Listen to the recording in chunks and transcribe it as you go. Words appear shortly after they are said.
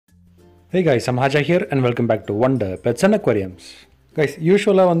Hey guys, I'm Haja here and welcome back to Wonder Pets and Aquariums. Guys,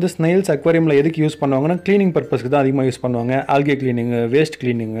 usually வந்து snails aquariumல எதுக்கு use பண்ணுவாங்கன்னா cleaning purpose தான் அதிகமாக use பண்ணுவாங்க. algae cleaning, waste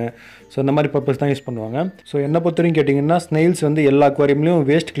cleaning, so இந்த மாதிரி purpose தான் யூஸ் பண்ணுவாங்க. ஸோ என்ன பொறுத்தவரைக்கும் கேட்டிங்கன்னா snails வந்து எல்லா aquariumலையும்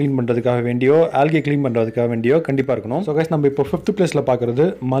waste clean பண்ணுறதுக்காக வேண்டியோ algae clean பண்ணுறதுக்காக வேண்டியோ கண்டிப்பாக இருக்கணும். ஸோ guys, நம்ம இப்போ 5th பிளேஸில் பார்க்குறது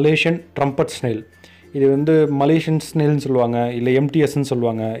Malaysian trumpet snail. இது வந்து மலேசியன் ஸ்னெயில்னு சொல்லுவாங்க, இல்லை எம்டிஎஸ்ன்னு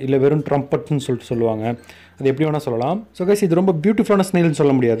சொல்லுவாங்க, இல்லை வெறும் ட்ரம்பட்ஸ்ன்னு சொல்லுவாங்க. அது எப்படி வேணால் சொல்லலாம். ஸோ கைஸ், இது ரொம்ப பியூட்டிஃபுல்லான ஸ்னெயில்னு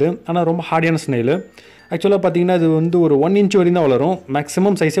சொல்ல முடியாது, ஆனால் ரொம்ப ஹார்டியான ஸ்னெயில். ஆக்சுவலாக பார்த்தீங்கன்னா இது வந்து ஒரு 1 inch வரையும் தான் வளரும்.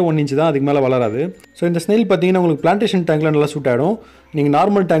 மேக்ஸிமம் சைஸே 1 inch தான், அதுக்கு மேலே வளராது. ஸோ இந்த ஸ்னெயில் பார்த்தீங்கன்னா உங்களுக்கு பிளான்டேஷன் டேங்கில் நல்லா சூட் ஆகிடும். நீங்கள்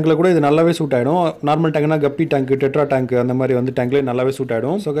நார்மல் டேங்கில் கூட இது நல்லாவே சூட் ஆகிடும். நார்மல் டேங்க்னா கப்பி டேங்க், டெட்ரா டேங்க் அந்த மாதிரி வந்து டேங்க்லேயே நல்லாவே சூட்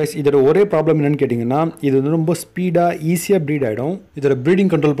ஆகிடும். ஸோ கைஸ், இதோட ஒரே ப்ராப்ளம் என்னென்னு கேட்டிங்கன்னா இது வந்து ரொம்ப ஸ்பீடாக ஈஸியாக ப்ரீட் ஆகிடும். இதோட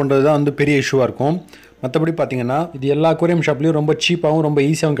ப்ரீடிங் கண்ட்ரோல் பண்ணுறது தான் வந்து பெரிய இஷ்யூவாக இருக்கும். மற்றபடி பார்த்தீங்கன்னா இது எல்லா அக்வேரியம் ஷாப்லேயும் ரொம்ப சீப்பாகவும் ரொம்ப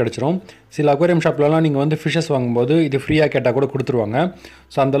ஈஸியாகவும் கிடச்சிரும். சில அக்வேரியம் ஷாப்லலாம் நீங்கள் வந்து ஃபிஷ்ஷஸ் வாங்கும்போது இது ஃப்ரீயாக கேட்டால் கூட கொடுத்துருவாங்க.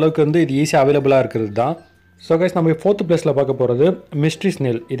 ஸோ அந்தளவுக்கு வந்து இது ஈஸியாக அவைலபிளாக இருக்கிறது தான். ஸோ கைஸ், நம்ம 4th பிளேஸில் பார்க்க போகிறது மிஸ்ட்ரி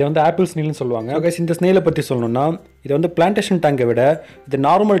ஸ்னெயில். இதை வந்து ஆப்பிள் ஸ்னெயில்னு சொல்லுவாங்க. ஸோ கைஸ், இந்த ஸ்னெயிலை பற்றி சொல்லணும்னா இது வந்து பிளான்டேஷன் டேங்கை விட இது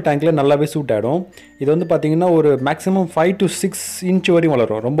நார்மல் டேங்கில் நல்லாவே சூட் ஆகிடும். இது வந்து பார்த்திங்கன்னா ஒரு மேக்ஸிமம் 5 to 6 inch வரையும்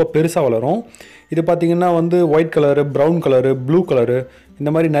வளரும், ரொம்ப பெருசாக வளரும். இது பார்த்திங்கன்னா வந்து white colour, brown colour, blue colour,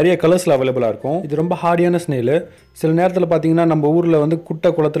 இந்த மாதிரி நிறைய கலர்ஸில் அவைலபிளாக இருக்கும். இது ரொம்ப ஹார்டியான ஸ்னெயில். சில நேரத்தில் பார்த்தீங்கன்னா நம்ம ஊரில் வந்து குட்டை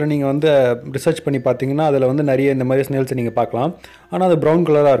குளத்தில் நீங்கள் வந்து ரிசர்ச் பண்ணி பார்த்தீங்கன்னா அதில் வந்து நிறைய இந்த மாதிரி ஸ்னெயில்ஸை நீங்கள் பார்க்கலாம். ஆனால் அது ப்ரௌன்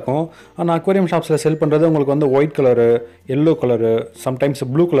கலராக இருக்கும். ஆனால் அக்வேரியம் ஷாப்ஸில் செல் பண்ணுறது உங்களுக்கு வந்து white colour, yellow colour, sometimes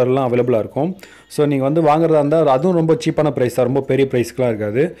blue கலர்லாம் அவைலபிளாக இருக்கும். ஸோ நீங்கள் வந்து வாங்குறதா இருந்தால் அதுவும் ரொம்ப சீப்பான ப்ரைஸ் தான், ரொம்ப பெரிய ப்ரைஸ்க்குலாம்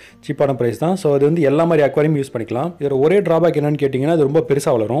இருக்காது, சீப்பான ப்ரைஸ் தான். ஸோ அது வந்து எல்லா மாதிரி அக்வேரியம் யூஸ் பண்ணிக்கலாம். இதோட ஒரே ட்ராபேக் என்னென்னு கேட்டிங்கன்னா அது ரொம்ப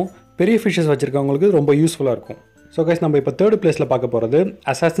பெருசாக வளரும். பெரிய ஃபிஷ்ஷஸ் வச்சுருக்கவங்களுக்கு ரொம்ப யூஸ்ஃபுல்லாக இருக்கும். ஸோ கைஸ், நம்ம இப்போ 3rd பிளேஸில் பார்க்க போகிறது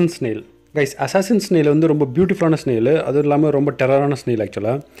assassin snail. Guys, assassin snail வந்து ரொம்ப பியூட்டிஃபுல்லான ஸ்னெயில், அதுவும் இல்லாமல் ரொம்ப டெரரான ஸ்னெயில்.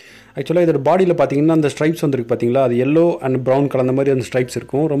 ஆக்சுவலாக இதோட பாடியில் பார்த்தீங்கன்னா அந்த ஸ்ட்ரைப்ஸ் வந்துருக்கு பார்த்தீங்களா, அது எல்லோ அண்ட் ப்ரௌன் கலந்த மாதிரி அந்த ஸ்ட்ரைப்ஸ்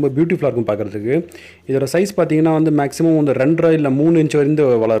இருக்கும். ரொம்ப பியூட்டிஃபுல்லாக இருக்கும் பார்க்குறதுக்கு. இதோட சைஸ் பார்த்தீங்கன்னா வந்து மேக்ஸிமம் வந்து 2.5 இல்லை 3 inch வரைந்து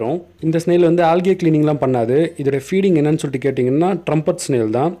வளரும். இந்த ஸ்னெயில் வந்து ஆல்கே கிளீனிங்லாம் பண்ணாது. இதோட ஃபீடிங் என்னன்னு சொல்லிட்டு கேட்டிங்கன்னா ட்ரம்பட்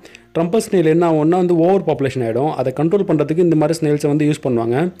ஸ்னெயில் தான். ட்ரம்பட் ஸ்னெயில் என்ன ஆகும்னா வந்து ஓவர் பாப்புலேஷன் ஆகிடும். அதை கண்ட்ரோல் பண்ணுறதுக்கு இந்த மாதிரி ஸ்னெயில்ஸை வந்து யூஸ்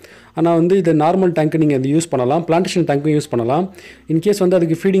பண்ணுவாங்க. ஆனால் வந்து இது நார்மல் டேங்க்கு நீங்கள் இது யூஸ் பண்ணலாம், பிளான்டேஷன் டேங்க்கும் யூஸ் பண்ணலாம். இன்கேஸ் வந்து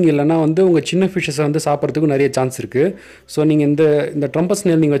அதுக்கு ஃபீடிங் இல்லைனா வந்து உங்கள் சின்ன ஃபிஷ்ஷஸை வந்து சாப்பிட்றதுக்கும் நிறைய சான்ஸ் இருக்குது. ஸோ நீங்கள் இந்த ட்ரம்பட்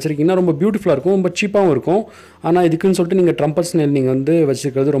ஸ்னெயில் நீங்கள் வச்சுருக்கீங்கன்னா ரொம்ப பியூட்டிஃபுல்லாக இருக்கும், ரொம்ப சீப்பாகவும் இருக்கும். ஆனால் இதுக்குன்னு சொல்லிட்டு நீங்கள் ட்ரம்பட் ஸ்னெயில் நீங்கள் வந்து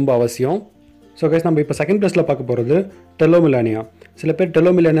வச்சுருக்கிறது ரொம்ப அவசியம். ஸோ கைஸ், நம்ம இப்போ 2nd பிளேஸில் பார்க்க போகிறது டெலோமிலானியா. சில பேர்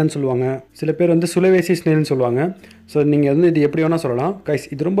டெலோமிலானியான்னு சொல்லுவாங்க, சில பேர் வந்து சுலவேசி ஸ்னெயில்னு சொல்லுவாங்க. ஸோ நீங்கள் வந்து இது எப்படி வேணால் சொல்லலாம். கைஸ்,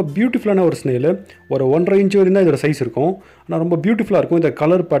 இது ரொம்ப பியூட்டிஃபுல்லான ஒரு ஸ்னெயில். ஒரு 1.5 inch வரையும் தான் இதோட சைஸ் இருக்கும். ஆனால் ரொம்ப பியூட்டிஃபுல்லாக இருக்கும். இந்த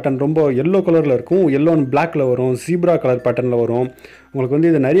கலர் பேட்டர்ன் ரொம்ப எல்லோ கலரில் இருக்கும், எல்லோ அண்ட் பிளாக்ல வரும், ஜீப்ரா கலர் பேட்டர்னில் வரும். உங்களுக்கு வந்து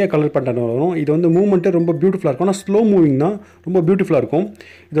இது நிறைய கலர் பேட்டர்ன் வரும். இது வந்து மூவ்மெண்ட்டே ரொம்ப பியூட்டிஃபுல்லாக இருக்கும். ஆனால் ஸ்லோ மூவிங் தான், ரொம்ப பியூட்டிஃபுல்லாக இருக்கும்.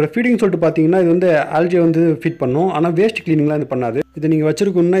 இதோட ஃபீடிங் சொல்லிட்டு பார்த்தீங்கன்னா இது வந்து ஆல்கே வந்து ஃபீட் பண்ணும், ஆனால் வேஸ்ட் க்ளீனிங்லாம் இது பண்ணாது. இது நீங்கள்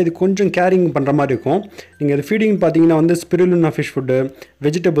வச்சுருக்கணும்னா இது கொஞ்சம் கேரிங் பண்ணுற மாதிரி இருக்கும். நீங்கள் இது ஃபீடிங் பார்த்தீங்கன்னா வந்து spirulina fish food,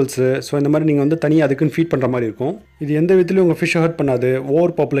 vegetables, so இந்த மாதிரி நீங்கள் வந்து தனியாக அதுக்குன்னு ஃபீட் பண்ணுற மாதிரி இருக்கும். இது எந்த விதத்துலையும் உங்கள் ஃபிஷ்ஷை ஹர்ட் பண்ணாது,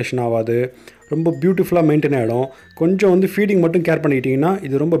 ஓவர் பாப்புலேஷன் ஆகாது, ரொம்ப பியூட்டிஃபுல்லாக மெயின்டைன் ஆகிடும். கொஞ்சம் வந்து ஃபீடிங் மட்டும் கேர் பண்ணிக்கிட்டிங்கன்னா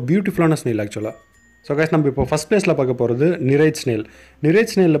இது ரொம்ப பியூட்டிஃபுல்லான ஸ்னெயில் ஆக்சுவலாக. ஸோ கைஸ், நம்ம இப்போ 1st பிளேஸில் பார்க்க போகிறது நிரைட் ஸ்னெயில்.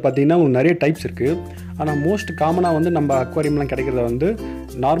 நிரைட் ஸ்னெயிலில் பார்த்தீங்கன்னா உங்களுக்கு நிறைய டைப்ஸ் இருக்குது. ஆனால் மோஸ்ட் காமனாக வந்து நம்ம அக்வாரியம்லாம் கிடைக்கிறத வந்து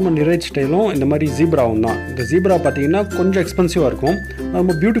நார்மல் நிரைட் ஸ்டைலும் இந்த மாதிரி ஜீப்ராவும் தான். இந்த ஜீப்ரா பார்த்தீங்கன்னா கொஞ்சம் எக்ஸ்பென்சிவாக இருக்கும்,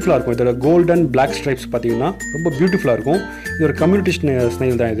 ரொம்ப பியூட்டிஃபுல்லாக இருக்கும். இதோட கோல்டன் பிளாக் ஸ்ட்ரைப்ஸ் பார்த்தீங்கன்னா ரொம்ப பியூட்டிஃபுல்லாக இருக்கும். இது ஒரு கம்யூனிட்டி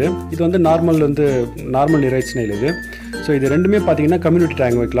ஸ்னெயில் தான். இது வந்து நார்மல் நிரைட் ஸ்னெயில் இது. ஸோ இது ரெண்டுமே பார்த்தீங்கன்னா கம்யூனிட்டி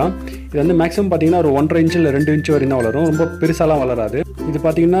டேங்க் வைக்கலாம். இது வந்து மேக்ஸிமம் பார்த்தீங்கன்னா ஒரு 1.5 inch இல்லை 2 inch வரையும் தான் வளரும், ரொம்ப பெருசாலாம் வளராது. இது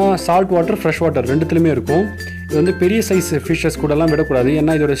பார்த்தீங்கன்னா சால்ட் வாட்டர், ஃப்ரெஷ் வாட்டர் ரெண்டுத்துலையுமே இருக்கும். இது வந்து பெரிய சைஸ் ஃபிஷ்ஷஸ் கூடலாம் விடக்கூடாது,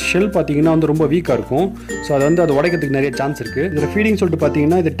 ஏன்னா இதோட ஷெல் பார்த்தீங்கன்னா வந்து ரொம்ப வீக்காக இருக்கும். ஸோ அது வந்து அது உடைக்கிறதுக்கு நிறைய சான்ஸ் இருக்குது. இதில் ஃபீடிங் சொல்லிட்டு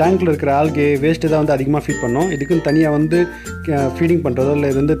பார்த்தீங்கன்னா இது டேங்க்கில் இருக்கிற ஆல்கே வேஸ்ட்டு தான் வந்து அதிகமாக ஃபீட் பண்ணும். இதுக்குன்னு தனியாக வந்து ஃபீடிங் பண்ணுறதோ இல்லை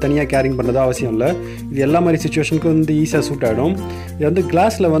இது வந்து தனியாக கேரிங் பண்ணுறதோ அவசியம் இல்லை. இது எல்லா மாதிரி சுச்சுவேஷனுக்கும் வந்து ஈஸியாக சூட் ஆகிடும். இது வந்து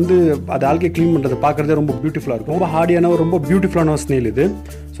கிளாஸில் வந்து அது ஆல்கே க்ளீன் பண்ணுறது பார்க்குறதே ரொம்ப பியூட்டிஃபுல்லாக இருக்கும். ரொம்ப ஹார்டியான ரொம்ப பியூட்டிஃபுல்லான ஒரு ஸ்னெயில் இது.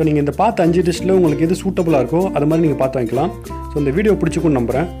 ஸோ நீங்கள் இந்த பார்த்த 5 டிஷ்ஷில் உங்களுக்கு எது சூட்டபுளாக இருக்கோ அது மாதிரி நீங்கள் பார்த்து வாங்கிக்கலாம். ஸோ இந்த வீடியோ பிடிச்சிக்குன்னு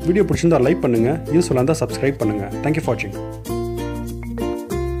நம்புகிறேன். வீடியோ பிடிச்சிருந்தா லைக் பண்ணுங்கள், யூஸ்ஃபுல்லாக இருந்தால் சப்ஸ்கிரைப் பண்ணுங்கள். தேங்க்யூ ஃபார் வாட்சிங்.